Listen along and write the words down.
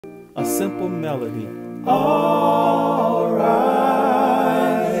simple melody. All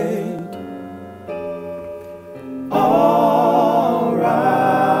right. All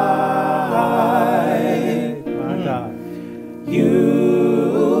right. My God.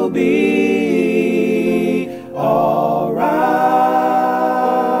 You'll be all right.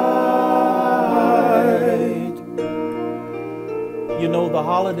 You know, the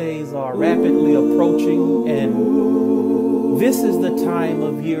holidays are rapidly approaching, and this is the time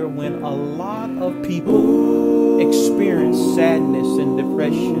of year when a lot of people experience sadness and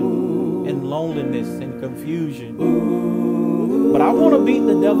depression and loneliness and confusion. But I want to beat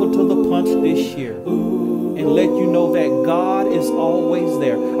the devil to the punch this year and let you know that God is always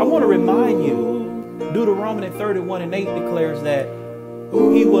there. I want to remind you, Deuteronomy 31:8 declares that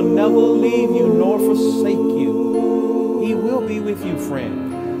He will never leave you nor forsake you. He will be with you, friend.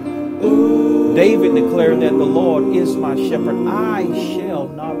 David declared that the Lord is my shepherd. I shall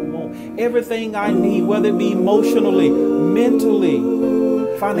not want. Everything I need, whether it be emotionally, mentally,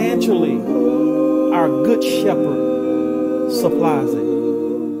 financially, our good shepherd supplies it.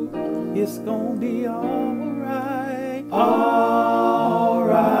 It's gonna be all right. All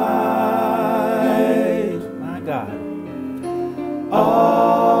right. My God.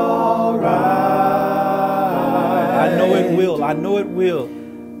 All right. I know it will. I know it will.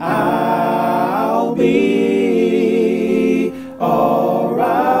 I'll be all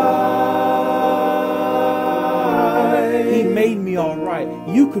right. He made me all right.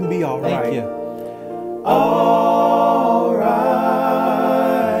 You can be all right. Thank you. All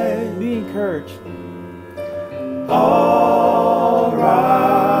right. Be encouraged. All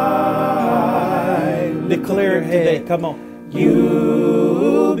right. Declare it today. Come on.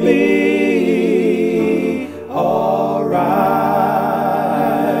 You'll be all right.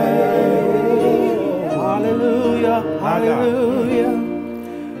 Hallelujah. Hallelujah.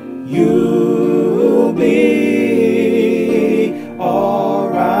 You'll be all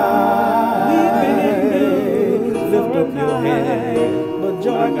right. Lift up your head. But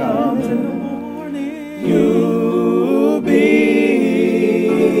joy comes in the morning.